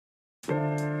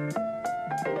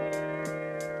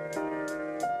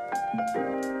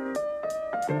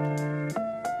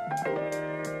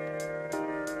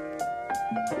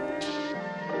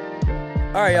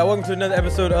All right, y'all. Welcome to another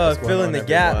episode of Filling the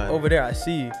Gap. Everyone? Over there, I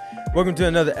see you. Welcome to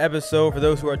another episode for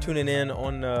those who are tuning in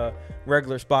on the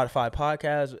regular Spotify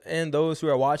podcast and those who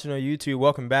are watching on YouTube.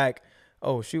 Welcome back.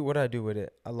 Oh, shoot. What did I do with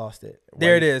it? I lost it.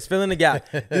 There it is. Filling the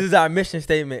Gap. This is our mission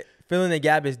statement. Filling the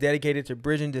Gap is dedicated to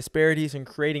bridging disparities and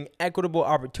creating equitable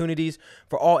opportunities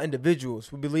for all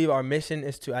individuals. We believe our mission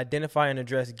is to identify and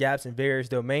address gaps in various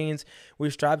domains. We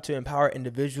strive to empower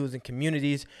individuals and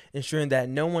communities, ensuring that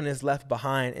no one is left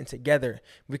behind, and together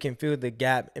we can fill the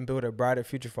gap and build a brighter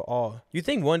future for all. You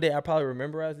think one day I'll probably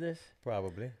remember as this?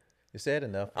 Probably. You said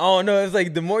enough. Oh, no. It's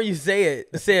like the more you say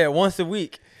it once a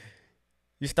week,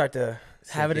 you start to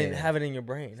have it in your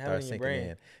brain. Have it in your brain.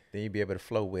 In. Then you'll be able to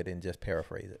flow with it and just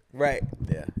paraphrase it. Right.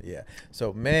 Yeah.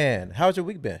 So, man, how's your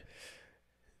week been?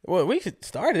 Well, we should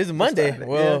start. It's Monday.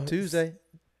 Well, Tuesday.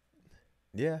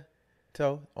 Yeah.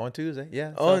 So, on Tuesday.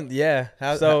 Yeah.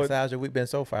 How's your week been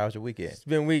so far? How's your weekend? It's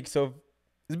been week. So,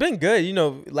 it's been good. You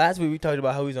know, last week we talked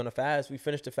about how we was on a fast. We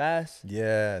finished the fast.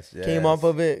 Yes. Came off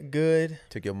of it. Good.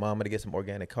 Took your mama to get some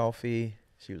organic coffee.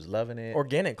 She was loving it.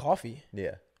 Organic coffee?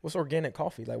 Yeah. What's organic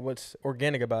coffee? Like, what's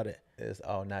organic about it? It's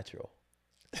all natural.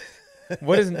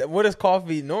 What is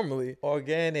coffee normally?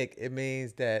 Organic, it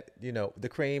means that, the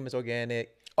cream is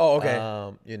organic. Oh,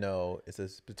 okay. It's a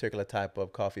particular type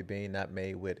of coffee bean, not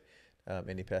made with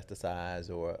any pesticides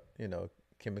or,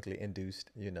 chemically induced,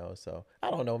 so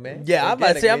I don't know, man. Yeah, I'm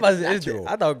about to say,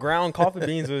 I thought ground coffee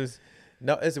beans was.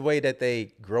 No, it's the way that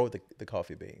they grow the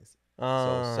coffee beans.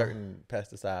 So certain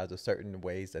pesticides or certain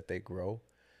ways that they grow.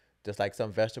 Just like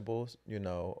some vegetables,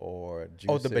 or juices.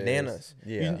 Oh, the bananas.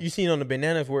 Yeah. You seen on the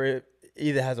bananas where it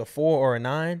either has a 4 or a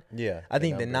 9? Yeah. I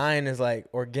think the 9 is like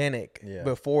organic,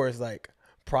 but 4 is like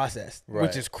processed,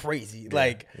 which is crazy. Yeah.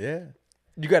 Like,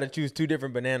 you got to choose 2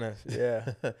 different bananas.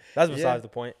 Yeah. That's besides the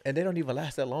point. And they don't even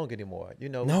last that long anymore. We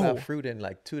got fruit in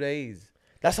like 2 days.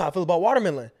 That's how I feel about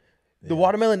watermelon. The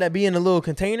watermelon that be in the little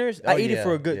containers, I eat it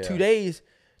for a good 2 days.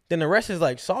 Then the rest is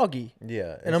like soggy.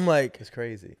 Yeah. And I'm like, it's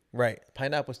crazy. Right.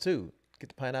 Pineapples too. Get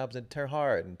the pineapples and turn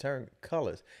hard and turn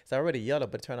colors. It's already yellow,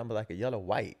 but it turn like a yellow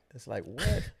white. It's like,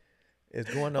 what is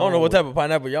going on? I don't know what type of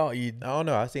pineapple y'all eat. I don't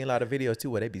know. I've seen a lot of videos too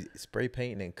where they be spray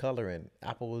painting and coloring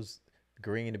apples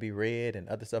green to be red and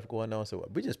other stuff going on. So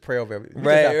we just pray over everything.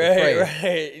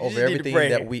 Right. Over everything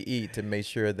that we eat to make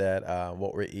sure that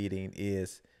what we're eating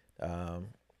is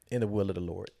in the will of the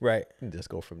Lord. Right. And just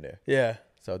go from there. Yeah.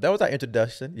 So that was our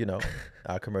introduction,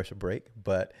 our commercial break.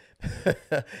 But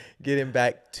getting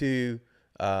back to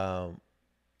what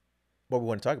we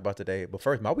want to talk about today. But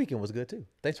first, my weekend was good too.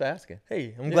 Thanks for asking.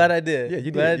 Hey, I'm glad I did. Yeah,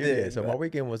 you glad did. You did. So my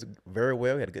weekend was very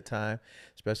well. We had a good time.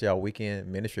 Especially our weekend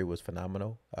ministry was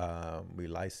phenomenal. We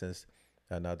licensed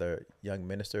another young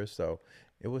minister. So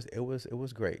it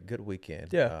was great. Good weekend.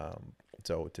 Yeah.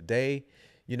 So today,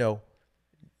 your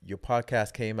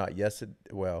podcast came out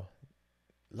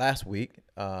last week,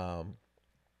 in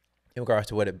regards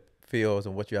to what it feels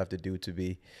and what you have to do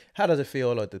how does it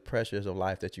feel, like the pressures of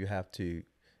life that you have to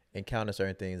encounter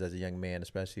certain things as a young man,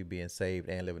 especially being saved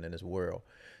and living in this world.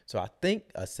 So I think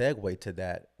a segue to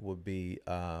that would be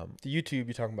the YouTube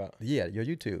you're talking about. Yeah, your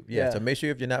YouTube. Yeah. So make sure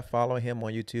if you're not following him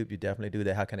on YouTube, you definitely do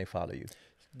that. How can they follow you?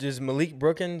 Just Malik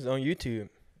Brookins on YouTube.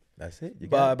 That's it.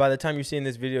 By the time you're seeing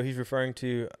this video, he's referring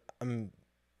to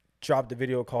dropped a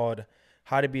video called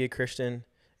 "How to Be a Christian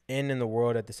and in the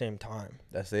World at the Same Time."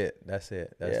 That's it.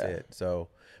 So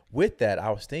with that,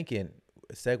 I was thinking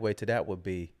a segue to that would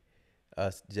be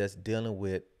us just dealing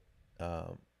with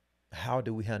how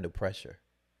do we handle pressure?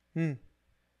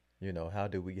 How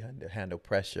do we handle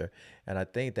pressure? And I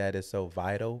think that is so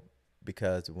vital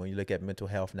because when you look at mental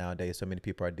health nowadays, so many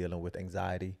people are dealing with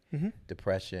anxiety,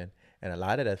 depression, and a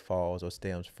lot of that falls or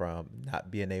stems from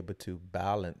not being able to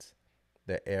balance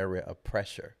the area of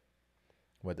pressure,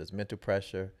 whether it's mental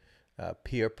pressure,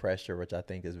 peer pressure, which I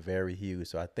think is very huge.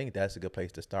 So I think that's a good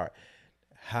place to start.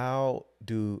 How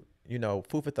do,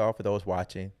 food for thought for those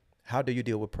watching, how do you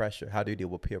deal with pressure? How do you deal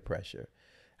with peer pressure?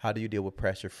 How do you deal with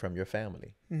pressure from your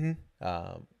family?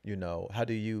 How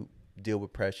do you deal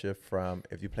with pressure from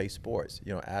if you play sports,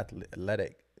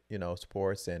 athletic,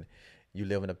 sports, and you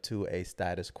living up to a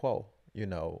status quo,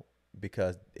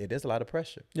 because it is a lot of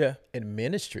pressure. Yeah. In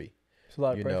ministry, it's a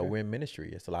lot of pressure. We're in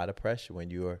ministry. It's a lot of pressure when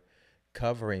you're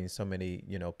covering so many,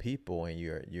 people, and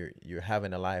you're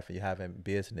having a life and you're having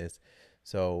business.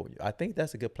 So I think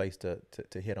that's a good place to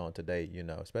hit on today,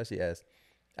 especially as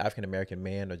African-American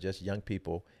men or just young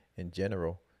people in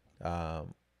general.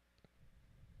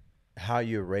 How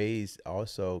you're raised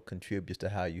also contributes to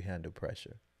how you handle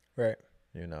pressure. Right.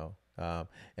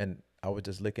 And I was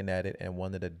just looking at it, and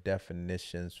one of the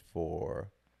definitions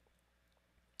for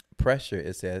pressure,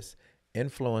 it says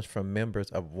influence from members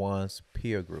of one's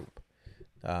peer group.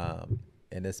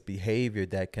 And it's behavior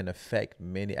that can affect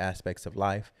many aspects of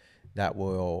life that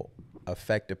will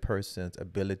affect a person's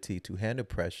ability to handle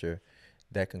pressure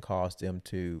that can cause them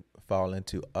to fall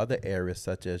into other areas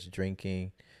such as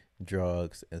drinking,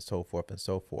 drugs, and so forth and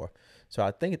so forth. So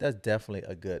I think that's definitely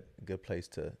a good place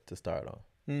to start on.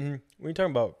 Mm-hmm. When you're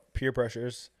talking about peer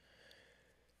pressures,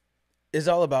 it's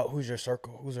all about who's your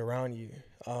circle, who's around you.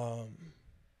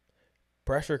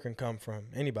 Pressure can come from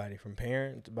anybody, from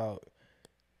parents about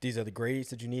these are the grades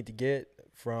that you need to get,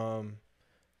 from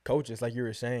coaches, like you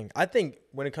were saying. I think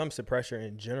when it comes to pressure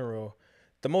in general,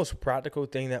 the most practical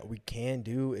thing that we can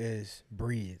do is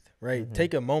breathe, right? Mm-hmm.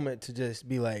 Take a moment to just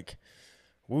be like,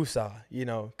 woosah,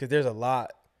 because there's a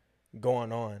lot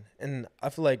going on. And I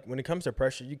feel like when it comes to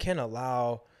pressure, you can't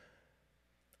allow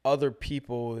other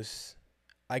people's,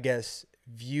 I guess,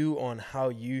 view on how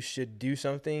you should do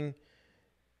something,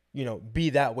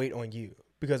 be that weight on you.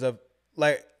 Because of,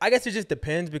 like, I guess it just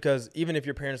depends, because even if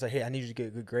your parents are like, hey, I need you to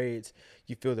get good grades,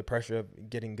 you feel the pressure of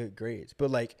getting good grades. But,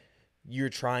 like, you're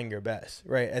trying your best,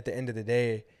 right, at the end of the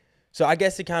day. So I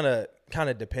guess it kind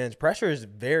of depends. Pressure is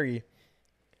very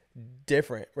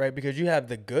different, right? Because you have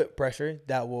the good pressure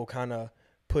that will kind of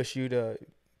push you to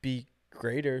be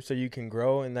greater so you can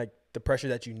grow, and, like, the pressure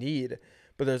that you need.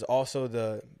 But there's also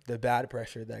the bad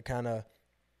pressure that kind of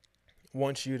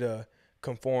wants you to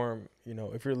conform,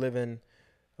 if you're living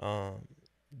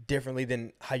differently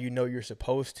than how you're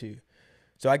supposed to.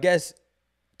 So I guess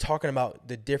talking about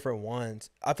the different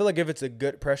ones, I feel like if it's a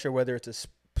good pressure, whether it's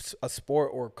a sport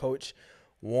or a coach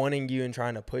wanting you and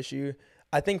trying to push you,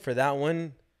 I think for that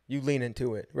one, you lean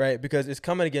into it, right? Because it's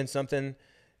coming against something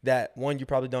that, one, you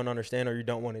probably don't understand or you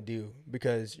don't want to do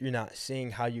because you're not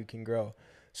seeing how you can grow.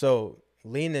 So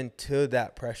lean into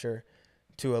that pressure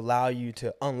to allow you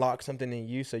to unlock something in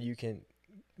you so you can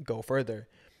go further.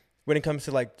 When it comes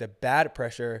to, like, the bad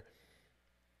pressure,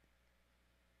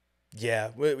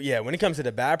 when it comes to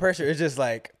the bad pressure, it's just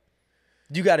like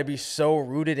you got to be so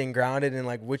rooted and grounded in,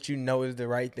 like, what is the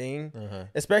right thing,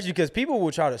 especially because people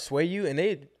will try to sway you and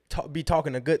they be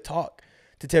talking a good talk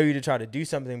to tell you to try to do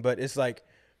something. But it's like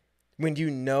when you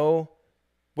know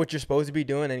what you're supposed to be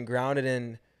doing and grounded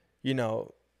in,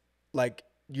 like,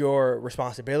 your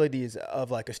responsibilities of,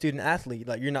 like, a student athlete,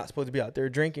 like, you're not supposed to be out there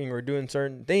drinking or doing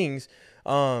certain things,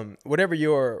 whatever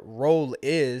your role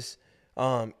is,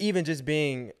 even just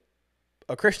being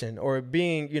a Christian or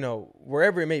being,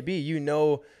 wherever it may be,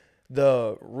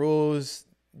 the rules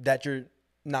that you're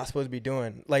not supposed to be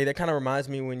doing. Like, that kind of reminds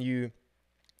me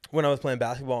when I was playing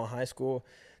basketball in high school,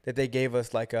 that they gave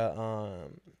us like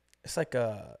it's like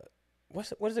a,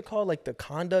 what is it called? Like the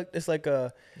conduct. It's like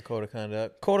a code of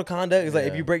conduct. Code of conduct is like,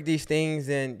 if you break these things,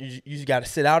 then you just got to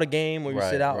sit out a game or you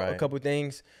sit out a couple of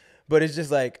things. But it's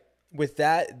just like with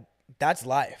that's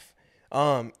life.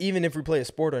 Even if we play a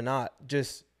sport or not,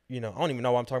 just, I don't even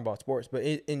know why I'm talking about sports, but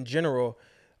in general,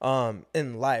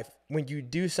 in life, when you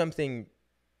do something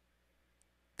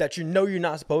that you're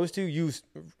not supposed to, you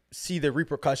see the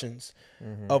repercussions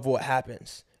of what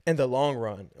happens in the long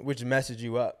run, which messes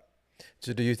you up.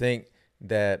 So do you think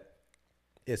that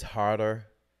it's harder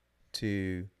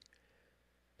do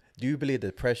you believe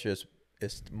the pressure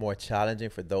is more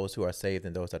challenging for those who are saved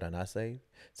than those that are not saved?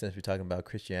 Since we're talking about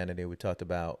Christianity, we talked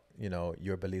about,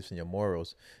 your beliefs and your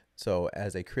morals. So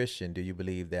as a Christian, do you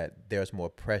believe that there's more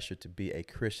pressure to be a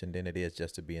Christian than it is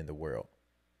just to be in the world?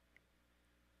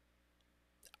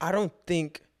 I don't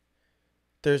think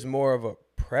there's more of a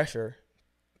pressure,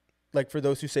 like, for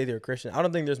those who say they're Christian. I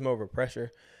don't think there's more of a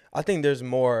pressure. I think there's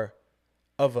more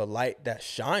of a light that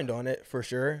shined on it, for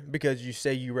sure, because you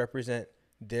say you represent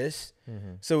this.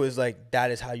 So it's like,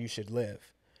 that is how you should live.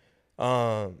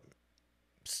 And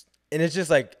it's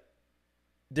just like,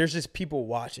 there's just people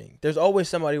watching. There's always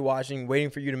somebody watching,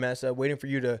 waiting for you to mess up, waiting for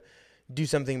you to do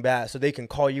something bad so they can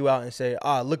call you out and say,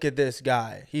 look at this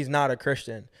guy. He's not a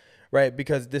Christian, right?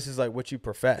 Because this is like what you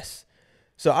profess.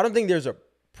 So I don't think there's a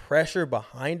pressure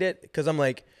behind it, because I'm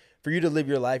like, for you to live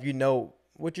your life,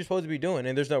 what you're supposed to be doing,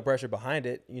 and there's no pressure behind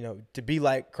it, to be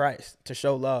like Christ, to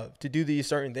show love, to do these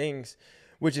certain things,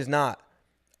 which is not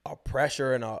a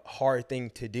pressure and a hard thing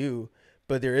to do,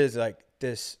 but there is, like,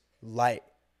 this light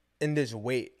and this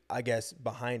weight, I guess,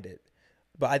 behind it.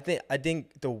 But I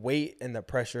think the weight and the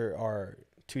pressure are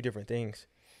two different things.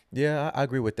 Yeah, I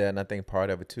agree with that, and I think part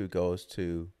of it too goes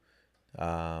to,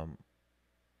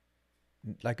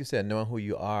 like you said, knowing who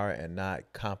you are and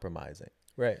not compromising.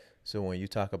 Right. So when you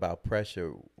talk about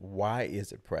pressure, why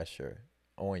is it pressure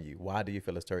on you? Why do you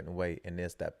feel a certain way? And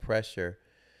is that pressure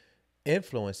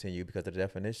influencing you because of the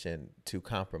definition to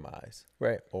compromise?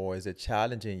 Right. Or is it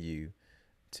challenging you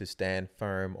to stand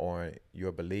firm on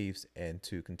your beliefs and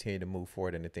to continue to move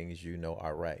forward in the things you know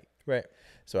are right. Right.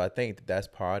 So I think that's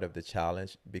part of the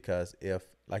challenge, because if,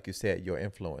 like you said, your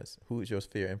influence, who's your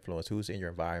sphere of influence, who's in your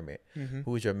environment,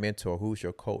 who's your mentor, who's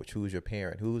your coach, who's your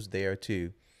parent, who's there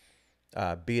to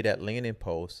be that leaning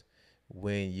post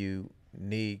when you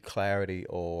need clarity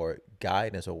or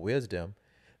guidance or wisdom,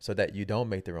 so that you don't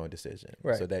make the wrong decision,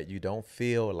 Right. so that you don't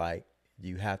feel like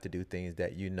you have to do things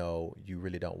that you know you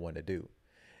really don't want to do.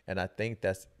 And I think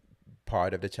that's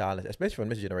part of the challenge, especially from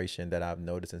this generation, that I've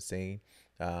noticed and seen.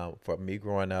 For me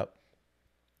growing up,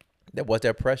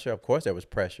 there pressure. Of course there was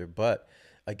pressure, but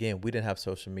again, we didn't have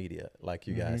social media like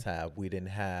you guys have. We didn't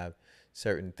have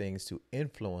certain things to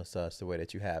influence us the way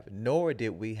that you have, nor did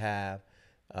we have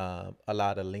a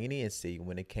lot of leniency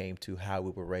when it came to how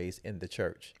we were raised in the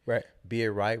church. Right. Be it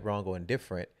right, wrong, or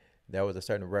indifferent, there was a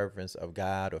certain reverence of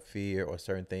God or fear or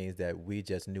certain things that we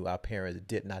just knew our parents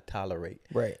did not tolerate.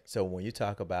 Right. So when you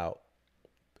talk about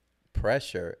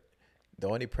pressure, the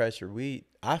only pressure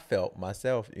I felt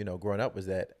myself, growing up, was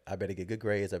that I better get good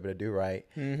grades, I better do right,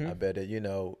 I better,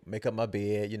 make up my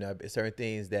bed, certain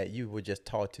things that you were just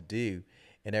taught to do,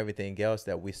 and everything else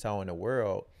that we saw in the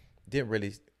world didn't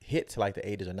really hit to like the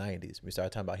 80s or 90s. We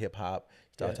started talking about hip hop,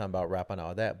 started talking about rap and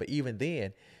all that. But even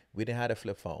then, we didn't have the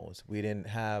flip phones. We didn't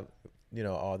have,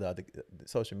 all the other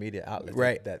social media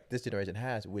outlets that this generation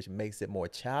has, which makes it more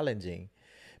challenging,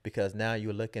 because now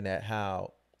you're looking at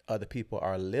how other people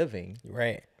are living,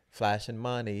 right, flashing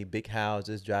money, big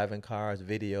houses, driving cars,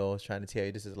 videos, trying to tell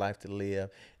you this is life to live.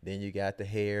 Then you got the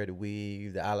hair, the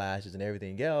weave, the eyelashes, and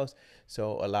everything else.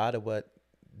 So a lot of what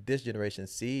this generation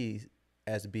sees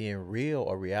as being real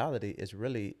or reality is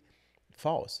really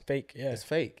false. Fake. Yeah, it's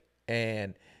fake.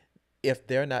 And if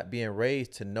they're not being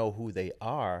raised to know who they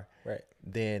are, right,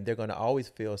 then they're going to always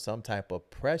feel some type of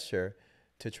pressure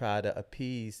to try to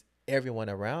appease everyone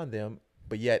around them.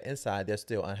 But yet inside, they're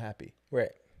still unhappy.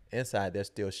 Right. Inside, they're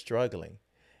still struggling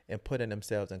and putting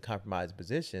themselves in compromised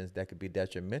positions that could be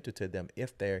detrimental to them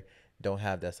if they don't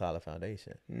have that solid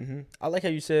foundation. I like how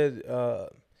you said,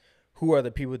 who are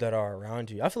the people that are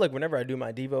around you? I feel like whenever I do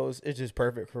my devos, it's just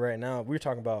perfect for right now. We were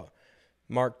talking about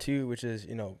Mark 2, which is,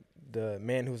 the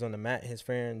man who's on the mat, his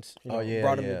friends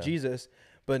brought him to Jesus.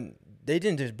 But they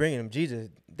didn't just bring him Jesus.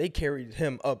 They carried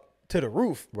him up to the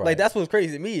roof. Right. Like, that's what's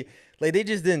crazy to me. Like, they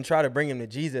just didn't try to bring him to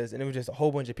Jesus, and it was just a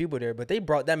whole bunch of people there, but they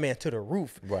brought that man to the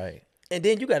roof. Right. And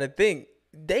then you got to think,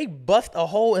 they bust a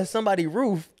hole in somebody's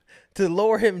roof to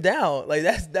lower him down. Like,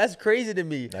 that's crazy to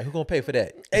me. Like, who's gonna pay for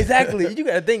that? Exactly. You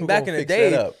got to think back in the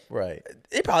day. Right.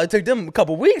 It probably took them a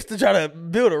couple weeks to try to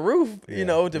build a roof,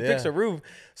 to fix a roof.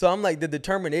 So I'm like, the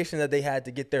determination that they had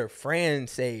to get their friend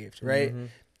saved, right,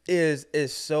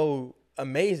 is so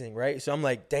amazing, right? So I'm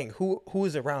like, dang,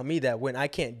 who's around me that when I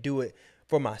can't do it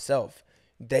for myself,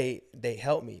 they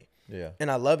help me. Yeah. And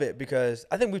I love it, because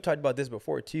I think we've talked about this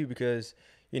before too, because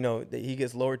that he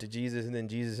gets lowered to Jesus, and then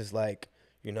Jesus is like,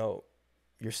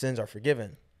 your sins are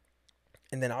forgiven.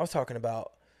 And then I was talking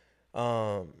about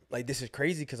like, this is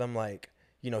crazy, because I'm like,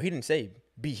 he didn't say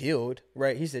be healed,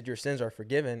 right? He said your sins are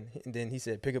forgiven, and then he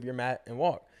said pick up your mat and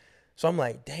walk. So I'm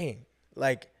like, dang,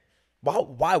 like,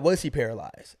 why was he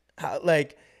paralyzed?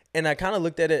 And I kind of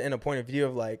looked at it in a point of view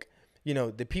of like,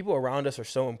 the people around us are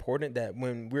so important that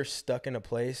when we're stuck in a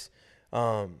place,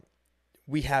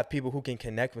 we have people who can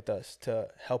connect with us to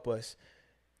help us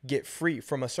get free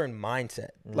from a certain mindset.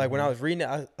 Like, when I was reading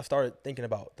it, I started thinking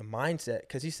about the mindset,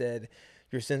 because he said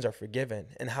your sins are forgiven,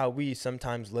 and how we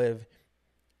sometimes live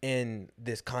in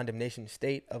this condemnation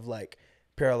state of like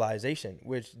paralyzation,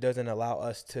 which doesn't allow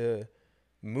us to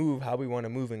move how we want to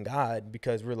move in God,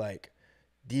 because we're like,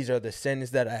 these are the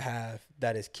sins that I have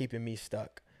that is keeping me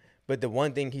stuck. But the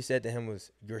one thing he said to him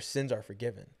was, your sins are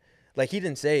forgiven. Like, he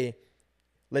didn't say,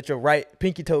 let your right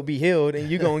pinky toe be healed and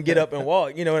you're going to get up and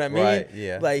walk. You know what I mean? Right,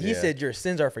 yeah. Like, he said, your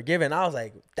sins are forgiven. I was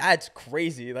like, that's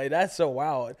crazy. Like, that's so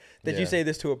wild that you say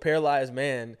this to a paralyzed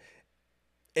man,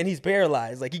 and he's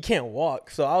paralyzed. Like, he can't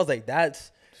walk. So I was like,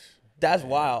 that's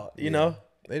wild, you know?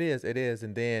 It is.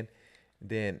 And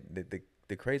then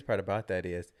the crazy part about that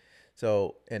is,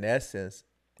 so in essence,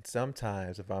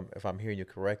 sometimes if I'm hearing you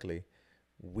correctly,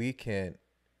 we can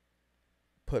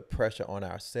put pressure on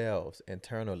ourselves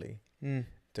internally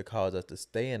to cause us to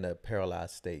stay in a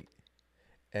paralyzed state.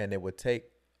 And it would take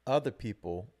other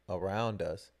people around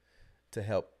us to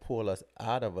help pull us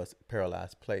out of a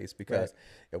paralyzed place. Because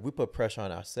if we put pressure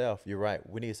on ourselves, you're right,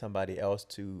 we need somebody else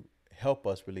to help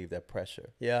us relieve that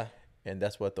pressure. Yeah. And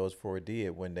that's what those four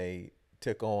did when they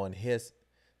took on his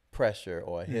pressure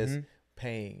or his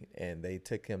pain, and they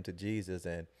took him to Jesus,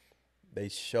 and they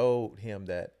showed him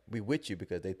that we with you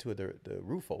because they tore the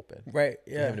roof open. Right.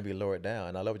 For Yeah. him to be lowered down.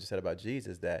 And I love what you said about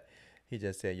Jesus, that he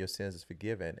just said your sins is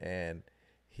forgiven. And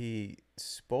he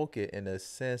spoke it in a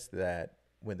sense that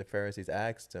when the Pharisees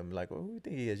asked him, like, well, who do you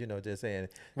think he is? Just saying,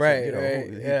 Right. so, Right.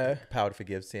 who, Yeah. power to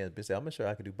forgive sins. But he said, I'm not sure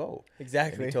I could do both.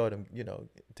 Exactly. And he told him,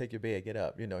 take your bed, get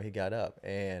up. He got up.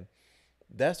 And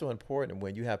that's so important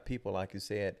when you have people, like you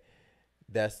said,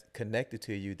 that's connected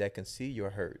to you, that can see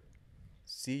your hurt,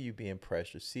 see you being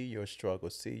pressured, see your struggle,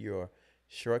 see your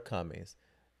shortcomings,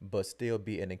 but still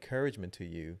be an encouragement to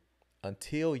you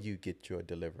until you get your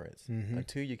deliverance,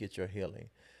 until you get your healing,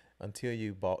 until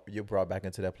you're brought back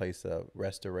into that place of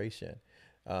restoration.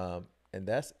 And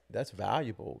that's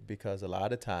valuable, because a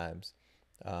lot of times,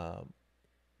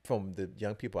 from the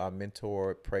young people I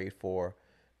mentored, prayed for,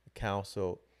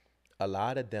 counseled, a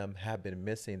lot of them have been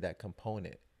missing that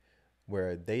component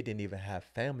where they didn't even have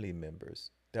family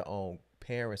members, their own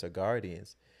parents or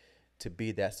guardians, to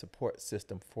be that support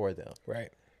system for them.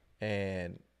 Right.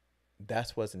 And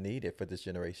that's what's needed for this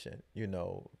generation. We're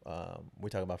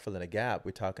talking about filling a gap.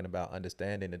 We're talking about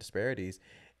understanding the disparities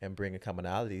and bringing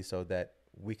commonality so that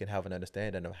we can have an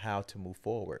understanding of how to move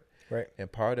forward. Right.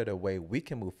 And part of the way we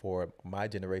can move forward, my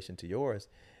generation to yours,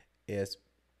 is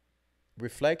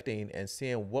reflecting and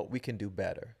seeing what we can do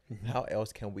better. How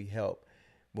else can we help?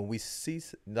 When we see,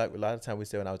 like a lot of times we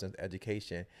say when I was in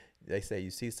education, they say, you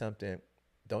see something,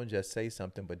 don't just say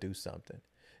something, but do something,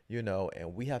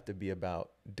 and we have to be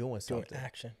about doing something. Doing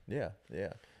action. Yeah.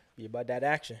 Be about that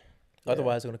action.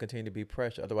 Otherwise, it's going to continue to be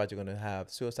pressure. Otherwise, you're going to have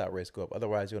suicide rates go up.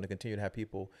 Otherwise, you're going to continue to have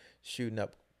people shooting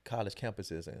up college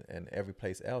campuses and every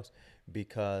place else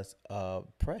because of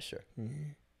pressure.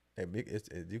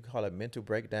 You call it mental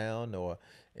breakdown or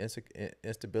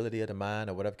instability of the mind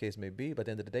or whatever case may be. But at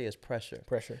the end of the day, it's pressure.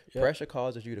 Yep. Pressure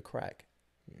causes you to crack.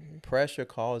 Pressure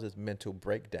causes mental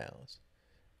breakdowns.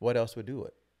 What else would do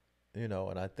it?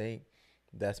 And I think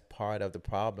that's part of the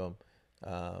problem,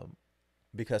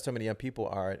 because so many young people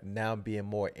are now being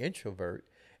more introvert.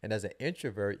 And as an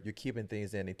introvert, you're keeping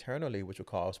things in eternally, which will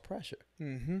cause pressure,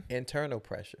 internal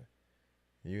pressure.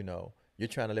 You're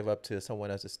trying to live up to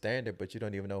someone else's standard, but you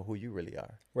don't even know who you really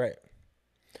are. Right.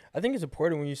 I think it's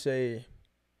important when you say,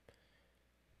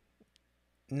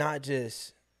 not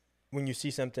just when you see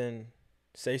something,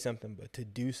 say something, but to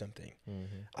do something.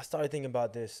 I started thinking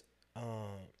about this.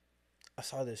 I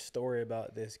saw this story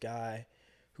about this guy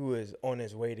who was on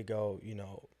his way to go,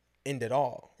 end it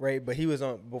all, right? But he was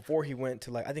before he went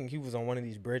to, I think he was on one of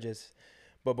these bridges,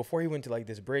 but before he went to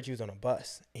this bridge, he was on a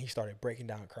bus and he started breaking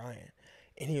down crying.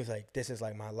 And he was like, this is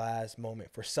my last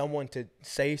moment for someone to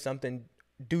say something,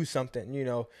 do something,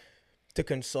 to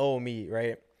console me,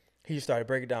 right? He just started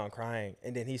breaking down crying.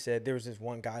 And then he said there was this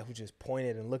one guy who just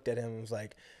pointed and looked at him and was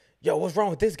like, yo, what's wrong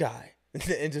with this guy?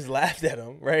 And just laughed at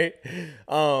him, right?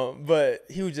 But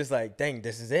he was just like, dang,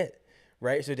 this is it,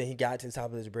 right? So then he got to the top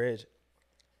of this bridge.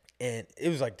 And it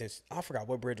was like this, I forgot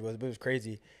what bridge it was, but it was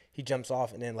crazy. He jumps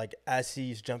off, and then as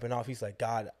he's jumping off, he's like,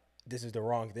 God, this is the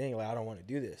wrong thing. I don't want to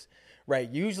do this. Right.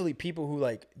 Usually people who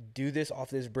do this off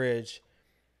this bridge,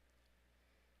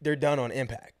 they're done on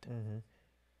impact.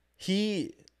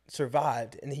 He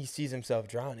survived, and he sees himself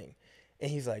drowning, and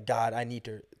he's like, God, I need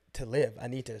to live. I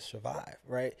need to survive.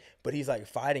 Right. But he's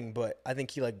fighting, but I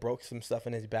think he broke some stuff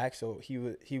in his back. So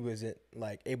he wasn't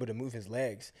able to move his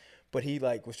legs, but he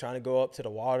was trying to go up to the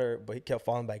water, but he kept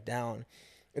falling back down.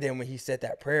 And then when he said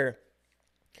that prayer,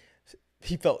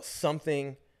 he felt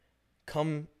something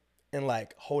come and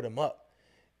hold him up.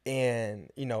 And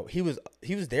he was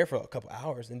there for a couple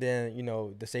hours, and then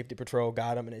the safety patrol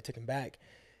got him and they took him back.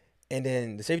 And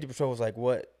then the safety patrol was like,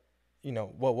 what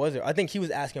was it? I think he was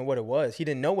asking what it was. He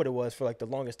didn't know what it was for the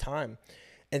longest time.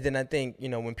 And then I think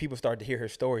when people started to hear her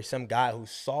story, some guy who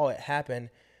saw it happen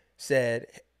said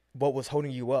what was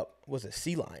holding you up was a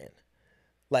sea lion,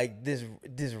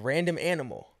 this random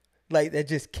animal that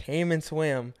just came and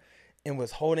swam and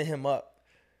was holding him up.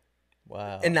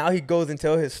 Wow. And now he goes and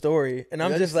tells his story. And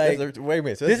I'm just like, wait a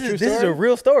minute. So this is a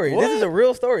real story. What? This is a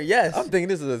real story. Yes. I'm thinking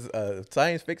this is a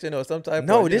science fiction or some type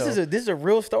No, of, this is a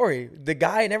real story. The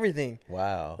guy and everything.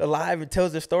 Wow. Alive and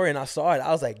tells the story, and I saw it.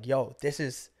 I was like, yo, this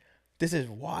is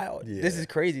wild. Yeah. This is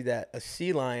crazy that a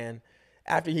sea lion,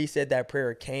 after he said that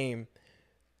prayer, came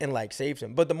and saved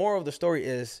him. But the moral of the story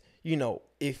is,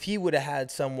 if he would have had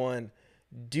someone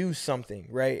do something,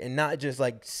 right? And not just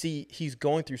see he's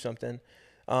going through something,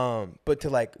 but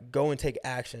to go and take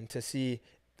action to see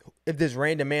if this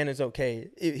random man is okay,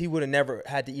 he would have never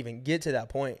had to even get to that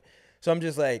point. So I'm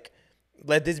just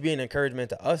let this be an encouragement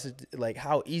to us.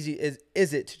 How easy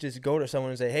is it to just go to someone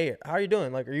and say, hey, how are you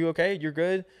doing? Are you okay? You're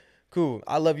good? Cool.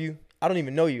 I love you. I don't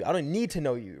even know you. I don't need to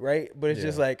know you, right? But it's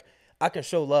just like I can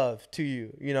show love to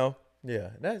you, you know? Yeah,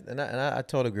 I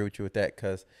totally agree with you with that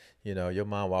because, you know, your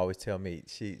mom will always tell me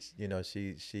she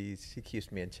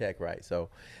keeps me in check, right? So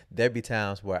there'd be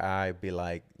times where I be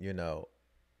like, you know,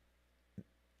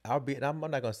 I'm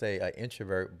not gonna say an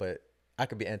introvert, but I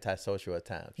could be antisocial at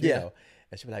times, you know.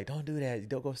 And she'd be like, "Don't do that.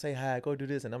 Don't go say hi. Go do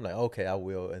this." And I'm like, "Okay, I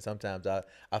will." And sometimes I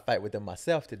fight with them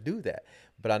myself to do that.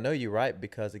 But I know you're right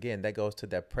because again, that goes to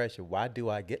that pressure. Why do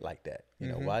I get like that? You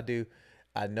know, why do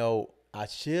I know I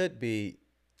should be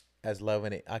as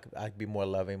loving? I could be more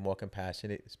loving, more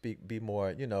compassionate, be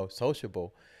more, you know,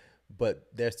 sociable. But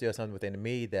there's still something within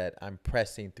me that I'm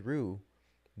pressing through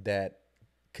that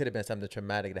could have been something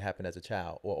traumatic that happened as a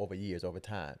child or over years, over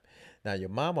time. Now, your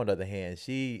mom, on the other hand,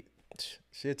 she'll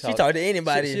she talk to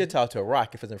anybody. She'll talk to a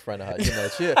rock if it's in front of her. You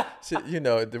know, you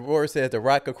know, the word says the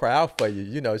rock will cry out for you.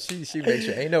 You know, she makes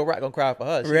sure ain't no rock gonna cry out for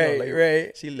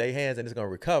her. She lay hands and it's gonna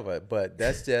recover. But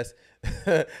that's just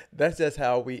that's just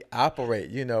how we operate.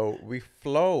 You know, we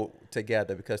flow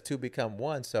together because two become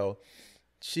one. So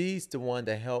she's the one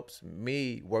that helps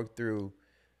me work through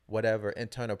whatever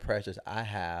internal pressures I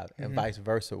have and vice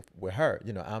versa with her.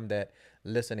 You know, I'm that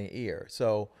listening ear.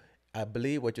 So I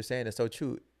believe what you're saying is so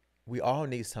true. We all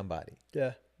need somebody.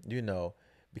 Yeah. You know,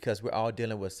 because we're all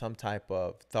dealing with some type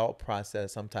of thought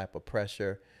process, some type of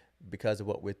pressure because of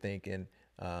what we're thinking,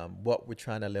 what we're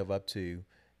trying to live up to,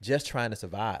 just trying to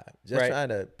survive, just trying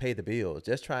to pay the bills,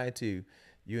 just trying to,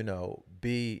 you know,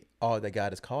 be all that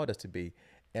God has called us to be.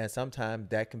 And sometimes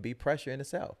that can be pressure in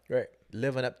itself. Right.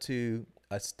 Living up to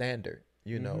a standard,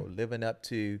 you know, living up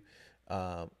to,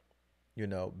 you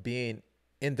know, being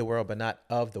in the world but not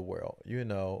of the world, you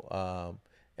know,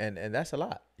 and that's a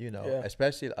lot, you know,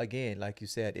 especially again, like you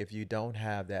said, if you don't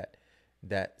have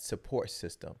that support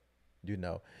system, you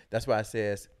know, that's why it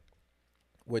says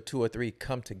where two or three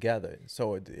come together.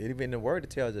 So even in the word, it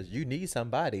tells us you need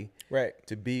somebody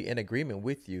to be in agreement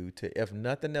with you, to, if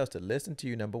nothing else, to listen to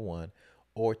you, number one,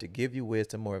 or to give you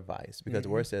wisdom or advice, because the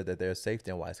word says that there's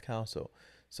safety and wise counsel.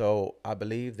 So I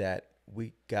believe that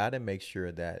we got to make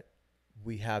sure that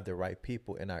we have the right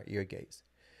people in our ear gates,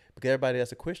 because everybody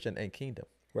that's a Christian ain't kingdom.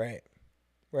 Right.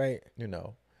 You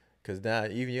know, because now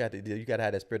even you got to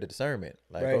have that spirit of discernment.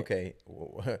 Like, okay,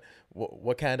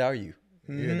 what kind are you?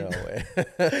 You know,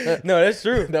 no, that's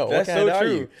true. No, that's what kind so are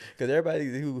true. you? Because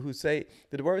everybody who say,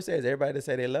 the word says, everybody that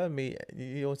say they love me,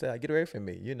 you don't say, get away from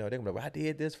me. You know, they're gonna be like, well, I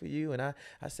did this for you, and I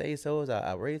say so,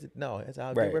 I raised it. No, it's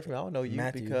I'll get away from me. I don't know you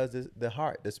because it's the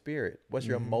heart, the spirit. What's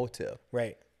your motive?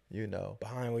 Right. You know,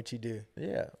 behind what you do.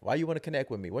 Yeah. Why you want to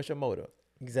connect with me? What's your motive?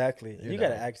 Exactly. You got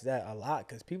to ask that a lot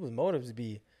because people's motives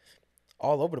be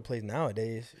all over the place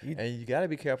nowadays. And you got to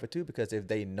be careful too, because if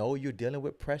they know you're dealing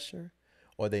with pressure,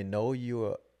 or they know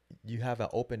you have an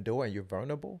open door and you're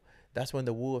vulnerable, that's when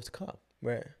the wolves come.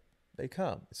 Right. They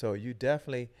come. So you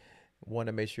definitely want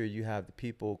to make sure you have the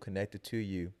people connected to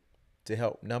you to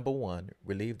help, number one,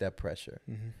 relieve that pressure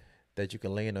that you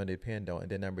can lean on and depend on.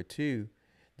 And then number two,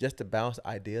 just to bounce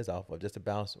ideas off of, just to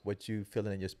bounce what you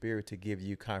feeling in your spirit to give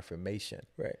you confirmation.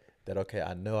 Right. That, okay,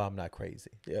 I know I'm not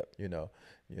crazy. Yep. You know,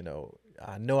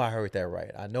 I know I heard that right.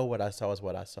 I know what I saw is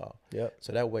what I saw. Yep.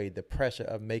 So that way the pressure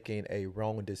of making a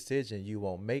wrong decision you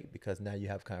won't make, because now you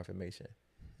have confirmation.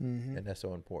 And that's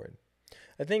so important.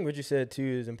 I think what you said too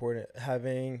is important.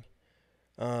 Having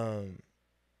not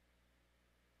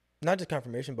just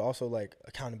confirmation, but also like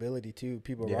accountability too.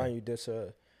 People around you just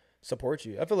support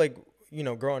you. I feel like, you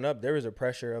know, growing up, there was a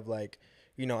pressure of like,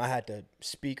 you know, I had to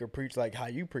speak or preach like how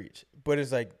you preach, but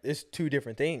it's like, it's two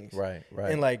different things. Right.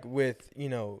 And like with, you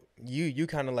know, you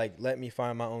kind of like let me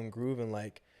find my own groove, and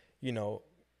like, you know,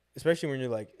 especially when you're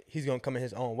like, he's going to come in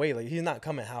his own way. Like he's not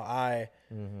coming how I,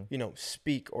 you know,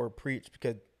 speak or preach,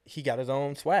 because he got his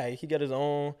own swag. He got his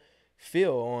own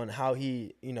feel on how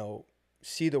he, you know,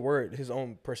 see the word, his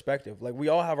own perspective. Like we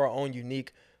all have our own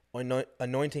unique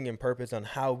anointing and purpose on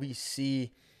how we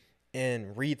see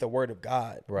and read the word of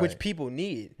God, which people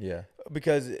need. Yeah.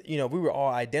 Because, you know, if we were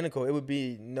all identical, it would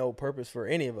be no purpose for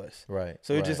any of us. Right.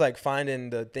 So it's just like finding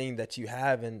the thing that you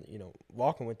have and, you know,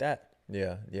 walking with that.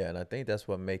 Yeah. Yeah. And I think that's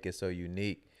what makes it so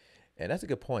unique. And that's a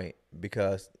good point,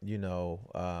 because, you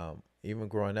know, even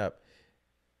growing up,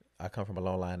 I come from a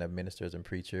long line of ministers and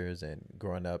preachers, and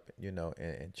growing up, you know,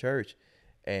 in church,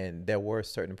 and there were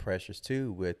certain pressures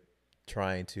too with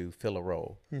trying to fill a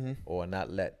role or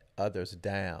not let others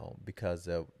down because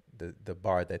of the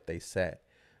bar that they set.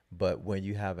 But when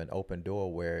you have an open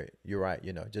door where you're right,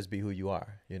 you know, just be who you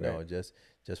are, you know, just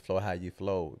flow how you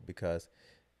flow, because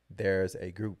there's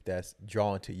a group that's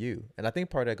drawn to you. And I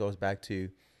think part of that goes back to,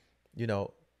 you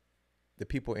know, the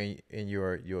people in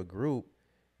your group,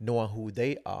 knowing who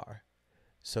they are,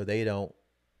 so they don't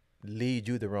lead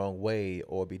you the wrong way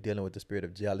or be dealing with the spirit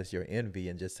of jealousy or envy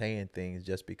and just saying things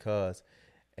just because.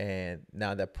 And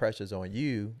now that pressure's on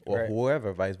you or Right.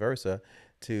 whoever, vice versa,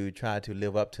 to try to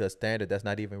live up to a standard that's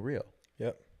not even real.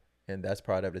 Yep. And that's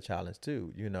part of the challenge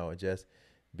too, just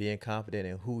being confident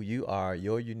in who you are,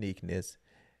 your uniqueness,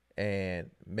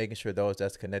 and making sure those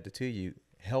that's connected to you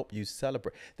help you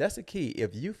celebrate. That's the key.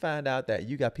 If you find out that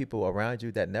you got people around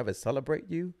you that never celebrate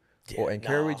you or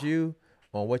encourage you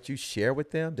on what you share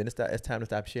with them, then it's time to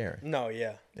stop sharing. No,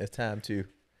 yeah. It's time to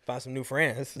find some new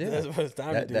friends. Yeah. That's what it's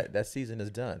time to do. That season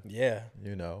is done. Yeah.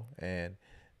 And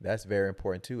that's very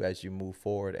important too as you move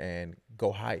forward and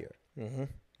go higher. Mm-hmm.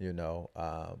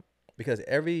 Because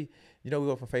we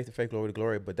go from faith to faith, glory to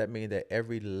glory, but that means that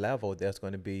every level there's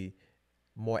going to be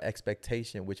more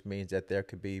expectation, which means that there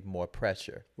could be more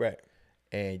pressure. Right.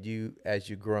 And as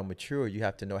you grow and mature, you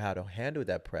have to know how to handle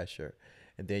that pressure.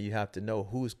 And then you have to know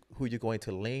who you're going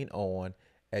to lean on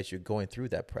as you're going through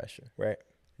that pressure. Right.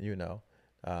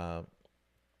 Because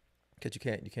you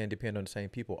can't depend on the same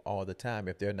people all the time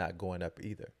if they're not going up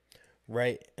either.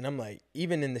 Right. And I'm like,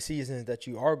 even in the seasons that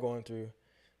you are going through,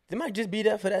 they might just be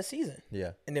there for that season.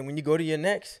 Yeah. And then when you go to your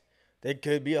next, there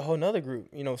could be a whole nother group.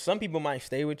 Some people might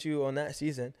stay with you on that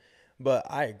season, but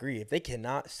I agree. If they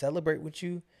cannot celebrate with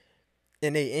you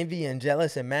and they envy and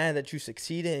jealous and mad that you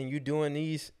succeeded and you doing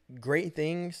these great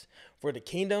things for the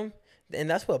kingdom, and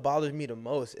that's what bothers me the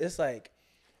most. It's like,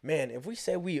 man, if we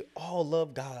say we all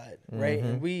love God, right, Mm-hmm.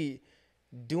 and we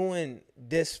doing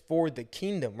this for the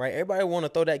kingdom, right? Everybody want to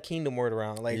throw that kingdom word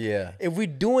around. Like, yeah. If we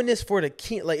doing this for the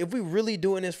king, like if we really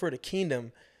doing this for the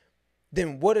kingdom,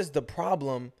 then what is the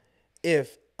problem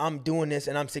if I'm doing this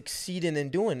and I'm succeeding in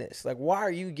doing this? Like, why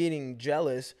are you getting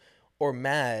jealous or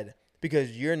mad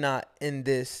because you're not in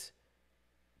this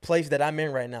place that I'm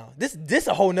in right now? This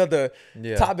a whole nother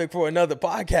topic for another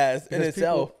podcast because in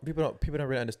itself. People don't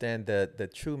really understand the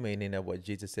true meaning of what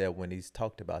Jesus said when he's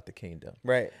talked about the kingdom.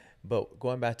 Right. But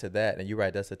going back to that, and you're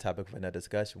right, that's a topic for another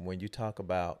discussion. When you talk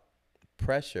about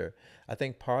pressure, I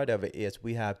think part of it is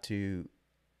we have to,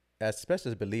 especially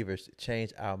as believers,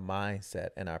 change our mindset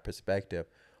and our perspective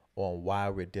on why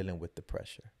we're dealing with the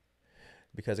pressure.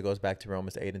 Because it goes back to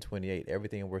Romans 8:28.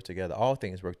 Everything works together. All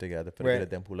things work together for the good of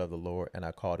them who love the Lord and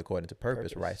are called according to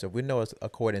purpose. Right. So if we know it's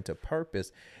according to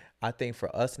purpose, I think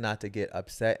for us not to get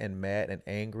upset and mad and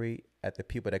angry at the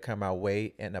people that come our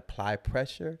way and apply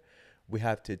pressure, we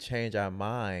have to change our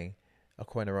mind,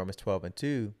 according to Romans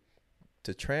 12:2,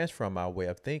 to transform our way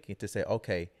of thinking to say,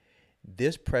 okay,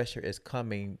 this pressure is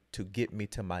coming to get me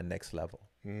to my next level.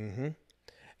 Mm-hmm.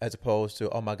 As opposed to,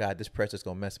 oh my God, this pressure is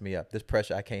going to mess me up. This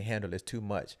pressure, I can't handle. It's too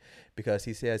much. Because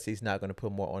he says he's not going to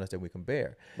put more on us than we can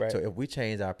bear. Right. So if we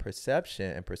change our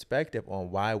perception and perspective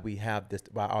on why we have this,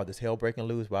 why all this hell breaking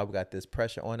loose, why we got this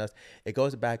pressure on us, it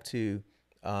goes back to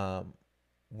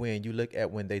when you look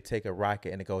at when they take a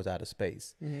rocket and it goes out of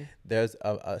space. Mm-hmm. There's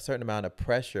a certain amount of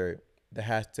pressure that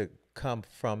has to come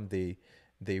from the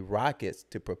rockets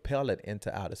to propel it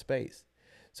into outer space.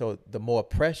 So the more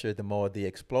pressure, the more the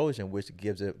explosion, which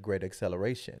gives it great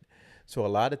acceleration. So a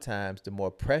lot of times, the more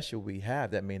pressure we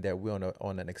have, that means that we're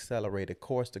on an accelerated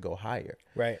course to go higher.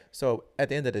 Right. So at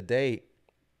the end of the day,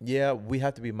 yeah, we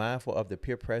have to be mindful of the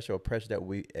peer pressure or pressure that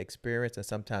we experience and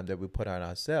sometimes that we put on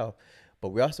ourselves. But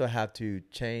we also have to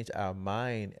change our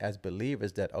mind as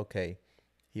believers that, okay,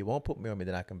 he won't put more on me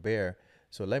than I can bear.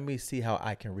 So let me see how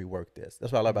I can rework this.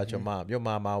 That's what I love about your mom. Your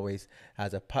mom always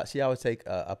has she always take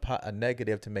a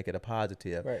negative to make it a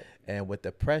positive. Right. And with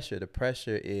the pressure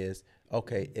is,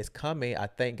 okay, it's coming. I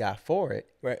thank God for it.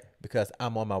 Right. Because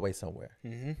I'm on my way somewhere.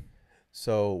 Mm-hmm.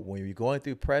 So when you're going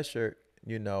through pressure,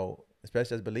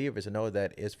 especially as believers, know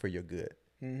that it's for your good.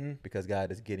 Mm-hmm. Because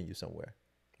God is getting you somewhere.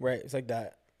 Right. It's like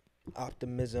that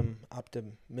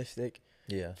optimistic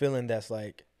feeling that's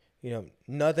like,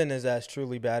 nothing is as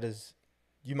truly bad as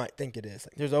you might think it is.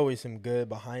 Like, there's always some good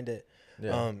behind it.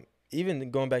 Yeah.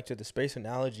 Even going back to the space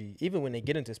analogy, even when they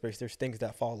get into space, there's things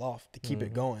that fall off to keep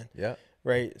it going. Yeah.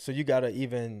 Right. So you got to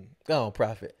even go on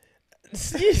profit.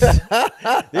 There's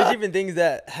even things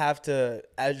that have to,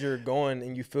 as you're going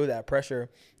and you feel that pressure,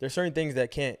 there's certain things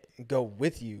that can't go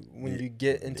with you when you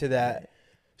get into that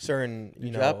certain,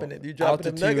 you dropping it. You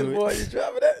dropping the nuggets, boy. You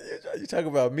dropping that. You talking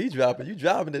about me dropping. You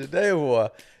dropping it today, boy.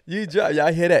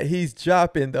 Y'all hear that? He's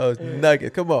dropping those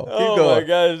nuggets. Come on, keep going. Oh my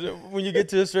gosh! When you get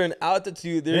to a certain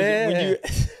altitude,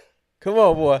 come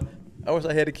on, boy. I wish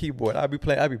I had a keyboard. I'd be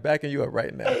backing you up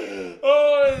right now.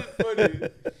 Oh, that's funny.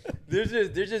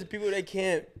 There's just people that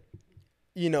can't,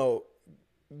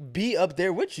 be up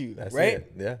there with you, that's right?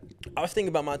 It. Yeah. I was thinking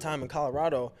about my time in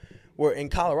Colorado Where in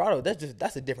Colorado,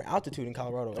 that's a different altitude in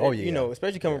Colorado. Oh, yeah. You know,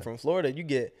 especially coming from Florida, you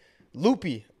get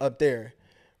loopy up there,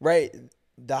 right?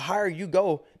 The higher you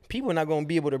go, people are not going to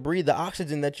be able to breathe the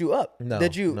oxygen that you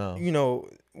know,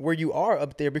 where you are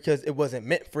up there, because it wasn't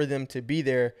meant for them to be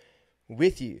there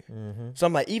with you. So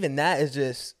I'm like, even that is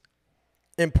just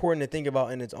important to think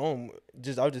about in its own.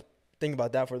 I was just thinking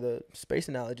about that for the space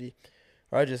analogy.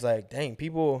 Or I was just like, dang,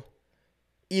 people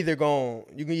you're either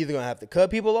gonna have to cut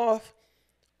people off,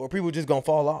 or people just gonna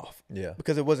fall off. Yeah.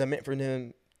 Because it wasn't meant for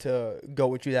them to go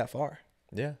with you that far.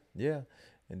 Yeah, yeah.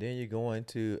 And then you're going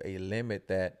to a limit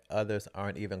that others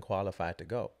aren't even qualified to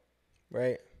go.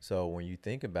 Right. So when you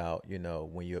think about, you know,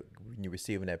 when you're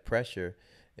receiving that pressure,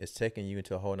 it's taking you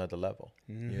into a whole nother level.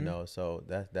 You know, so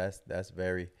that's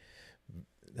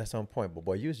on point. But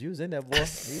boy, you was in that, boy.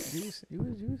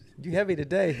 You heavy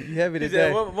today. You heavy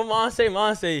today. Said, what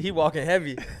Mom say? He walking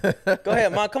heavy. Go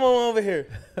ahead, Mom. Come on over here.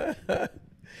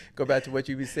 Go back to what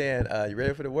you be saying. You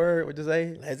ready for the word? What you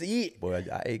say? Let's eat. Boy,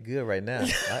 I ate good right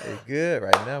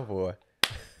now. Boy.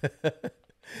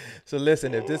 So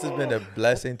listen, if this has been a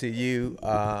blessing to you,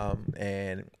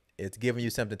 and it's giving you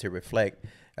something to reflect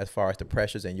as far as the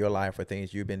pressures in your life or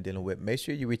things you've been dealing with, make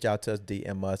sure you reach out to us,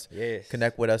 DM us,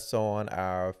 connect with us on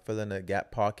our Filling the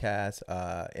Gap podcast,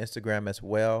 Instagram as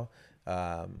well.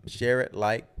 Share it,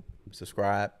 like,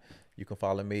 subscribe. You can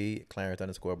follow me,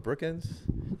 Clarence_Brookins.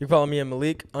 You can follow me at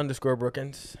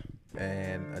Malik_Brookins.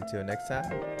 And until next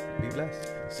time, be blessed.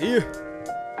 See you.